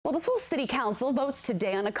Well, the full city council votes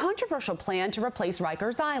today on a controversial plan to replace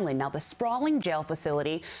Rikers Island. Now, the sprawling jail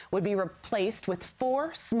facility would be replaced with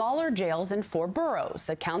 4 smaller jails in 4 boroughs.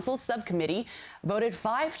 The council subcommittee voted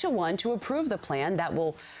 5-1 to approve the plan that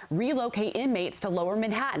will relocate inmates to Lower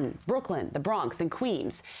Manhattan, Brooklyn, the Bronx, and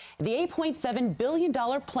Queens. The $8.7 billion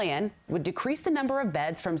plan would decrease the number of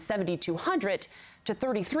beds from 7,200 to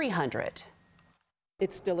 3,300.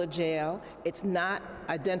 It's still a jail. It's not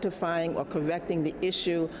identifying or correcting the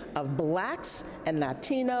issue of blacks and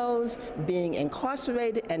Latinos being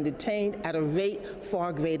incarcerated and detained at a rate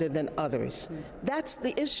far greater than others. That's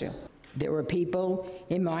the issue. There are people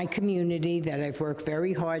in my community that I've worked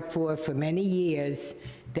very hard for many years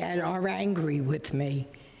that are angry with me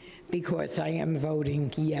because I am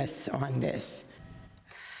voting yes on this.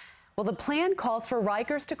 Well, the plan calls for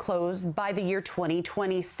Rikers to close by the year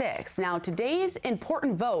 2026. Now, today's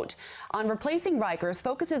important vote on replacing Rikers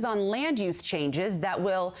focuses on land use changes that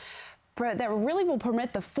really will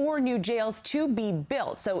permit the 4 new jails to be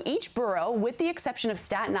built. So each borough, with the exception of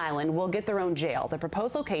Staten Island, will get their own jail. The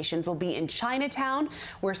proposed locations will be in Chinatown.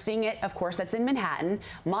 We're seeing it, of course, that's in Manhattan,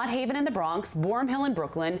 Mott Haven in the Bronx, Boerum Hill in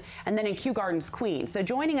Brooklyn, and then in Kew Gardens, Queens. So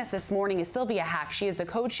joining us this morning is Sylvia Hack. She is the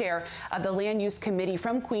co-chair of the Land Use Committee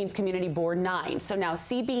from Queens Community Board 9. So now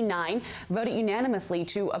CB9 voted unanimously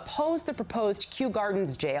to oppose the proposed Kew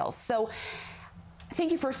Gardens jails. So thank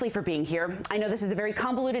you firstly for being here. I know this is a very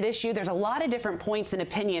convoluted issue. There's a lot of different points and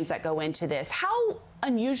opinions that go into this. How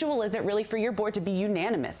unusual is it really for your board to be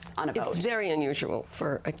unanimous on a vote? It's very unusual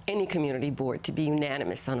for any community board to be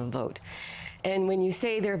unanimous on a vote. And when you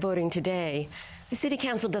say they're voting today, the City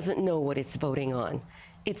Council doesn't know what it's voting on.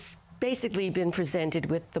 It's basically been presented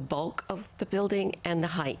with the bulk of the building and the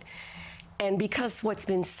height. And because what's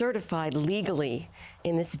been certified legally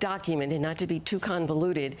in this document, and not to be too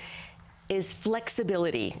convoluted, is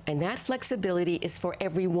flexibility, and that flexibility is for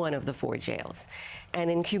every one of the 4 jails. And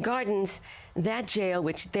in Kew Gardens, that jail,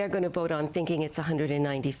 which they're going to vote on thinking it's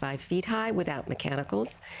 195 feet high without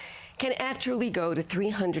mechanicals, can actually go to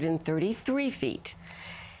 333 feet.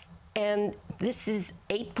 And this is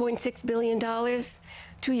 $8.6 billion.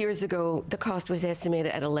 2 years ago, the cost was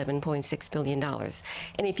estimated at $11.6 billion.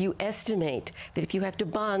 And if you estimate that if you have to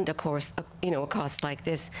bond a cost like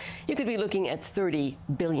this, you could be looking at $30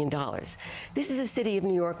 billion. This is a city of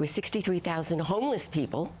New York with 63,000 homeless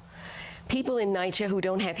people, people in NYCHA who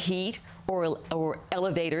don't have heat or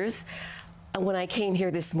elevators. When I came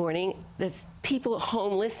here this morning, there's people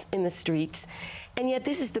homeless in the streets, and yet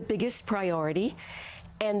this is the biggest priority.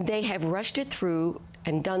 And they have rushed it through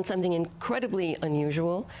and done something incredibly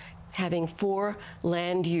unusual, having 4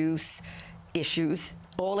 land use issues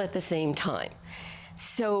all at the same time.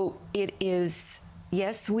 So it is,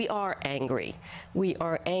 yes, we are angry. We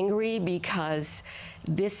are angry because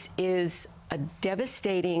this is a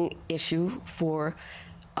devastating issue for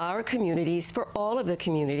our communities, for all of the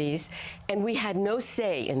communities, and we had no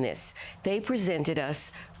say in this. They presented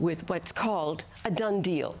us with what's called a done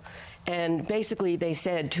deal. And basically they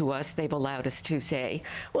said to us, they've allowed us to say,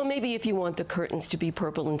 well, maybe if you want the curtains to be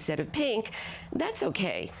purple instead of pink, that's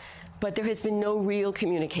okay. But there has been no real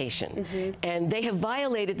communication. And they have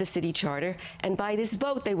violated the city charter, and by this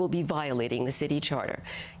vote they will be violating the city charter.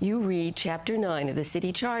 You read Chapter 9 of the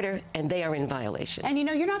city charter, and they are in violation. And you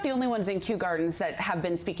know, you're not the only ones in Kew Gardens that have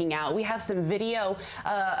been speaking out. We have some video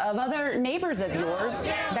of other neighbors of yours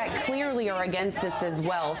that clearly are against this as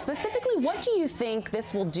well. Specifically, what do you think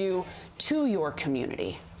this will do to your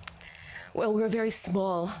community? Well, we're a very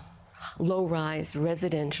small, low-rise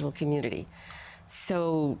residential community.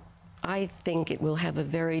 So I think it will have a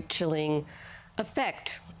very chilling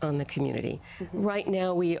effect on the community. Right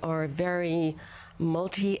now, we are very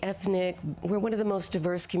multi-ethnic. We're one of the most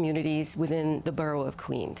diverse communities within the borough of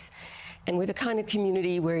Queens. And we're the kind of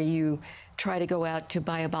community where you try to go out to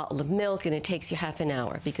buy a bottle of milk and it takes you half an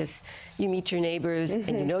hour because you meet your neighbors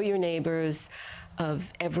and you know your neighbors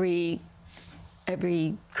of every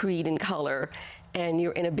creed and color, and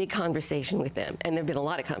you're in a big conversation with them. And there have been a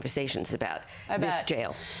lot of conversations about this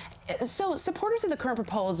jail. So supporters of the current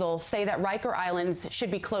proposal say that Rikers Islands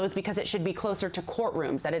should be closed because it should be closer to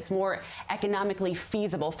courtrooms, that it's more economically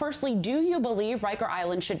feasible. Firstly, do you believe Rikers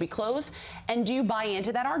Island should be closed, and do you buy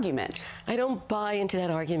into that argument? I don't buy into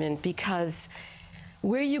that argument because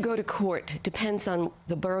where you go to court depends on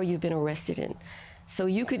the borough you've been arrested in. So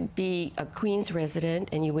you could be a Queens resident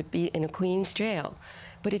and you would be in a Queens jail.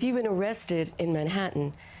 But if you've been arrested in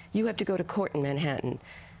Manhattan, you have to go to court in Manhattan.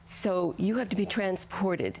 So you have to be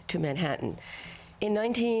transported to Manhattan. In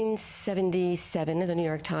 1977, the New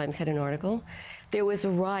York Times had an article. There was a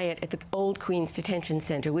riot at the old Queens Detention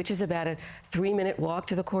Center, which is about a 3-minute walk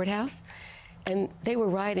to the courthouse. And they were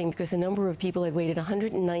rioting because a number of people had waited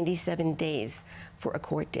 197 days for a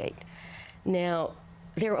court date. Now,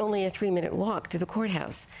 they're only a 3-minute walk to the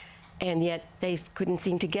courthouse, and yet they couldn't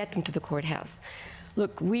seem to get them to the courthouse.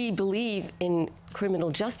 Look, we believe in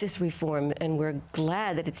criminal justice reform, and we're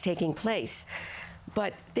glad that it's taking place.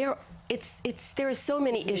 But there are so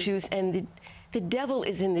many issues, and the devil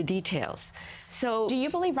is in the details. So, do you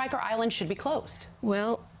believe Rikers Island should be closed?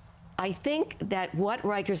 Well, I think that what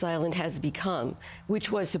Rikers Island has become,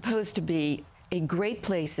 which was supposed to be a great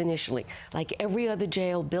place initially, like every other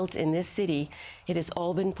jail built in this city, it has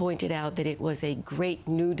all been pointed out that it was a great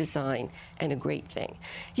new design and a great thing.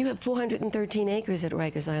 You have 413 acres at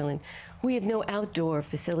Rikers Island. We have no outdoor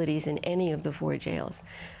facilities in any of the 4 jails.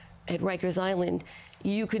 At Rikers Island,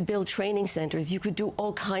 you could build training centers. You could do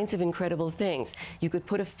all kinds of incredible things. You could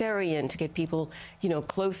put a ferry in to get people,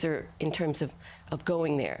 closer in terms of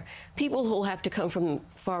going there. People who will have to come from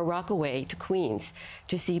Far Rockaway to Queens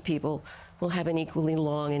to see people will have an equally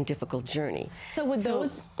long and difficult journey. So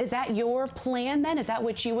is that your plan then? Is that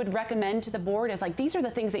what you would recommend to the board? Is like, these are the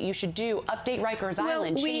things that you should do, update Rikers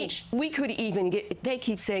Island, change? We could even they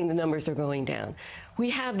keep saying the numbers are going down. We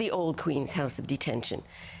have the old Queens House of Detention.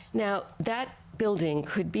 Now, that building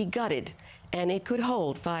could be gutted, and it could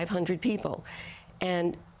hold 500 people.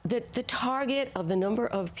 And the target of the number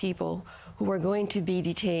of people who are going to be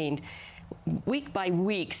detained week by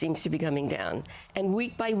week seems to be coming down. And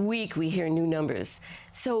week by week, we hear new numbers.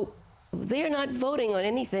 So they're not voting on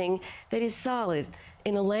anything that is solid.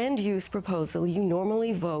 In a land use proposal, you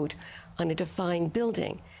normally vote on a defined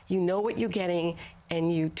building. You know what you're getting,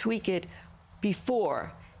 and you tweak it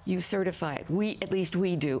before you certify it. At least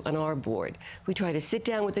we do on our board. We try to sit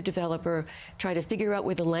down with the developer, try to figure out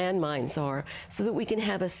where the landmines are so that we can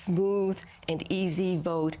have a smooth and easy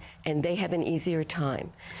vote, and they have an easier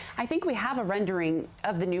time. I think we have a rendering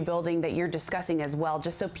of the new building that you're discussing as well,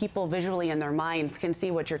 just so people visually in their minds can see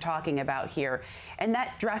what you're talking about here. And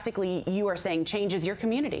that drastically, you are saying, changes your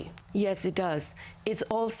community. Yes, it does. It's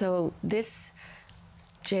also, this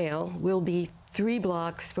jail will be 3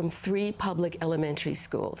 blocks from 3 public elementary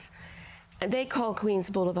schools. And they call Queens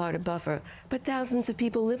Boulevard a buffer, but thousands of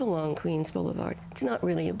people live along Queens Boulevard. It's not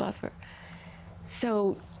really a buffer.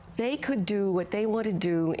 So they could do what they want to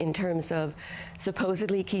do in terms of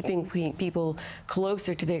supposedly keeping people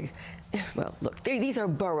closer to their, well, look, these are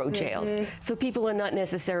borough jails, so people are not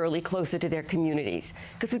necessarily closer to their communities,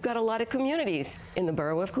 because we've got a lot of communities in the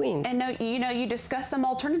borough of Queens. And you discussed some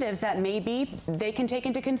alternatives that maybe they can take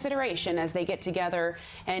into consideration as they get together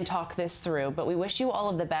and talk this through. But we wish you all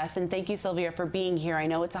of the best, and thank you, Sylvia, for being here. I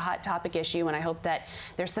know it's a hot topic issue, and I hope that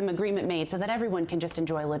there's some agreement made so that everyone can just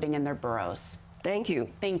enjoy living in their boroughs. Thank you.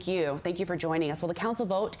 Thank you. Thank you for joining us. Well, the council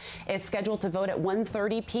vote is scheduled to vote at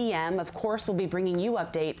 1:30 p.m. Of course, we'll be bringing you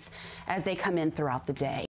updates as they come in throughout the day.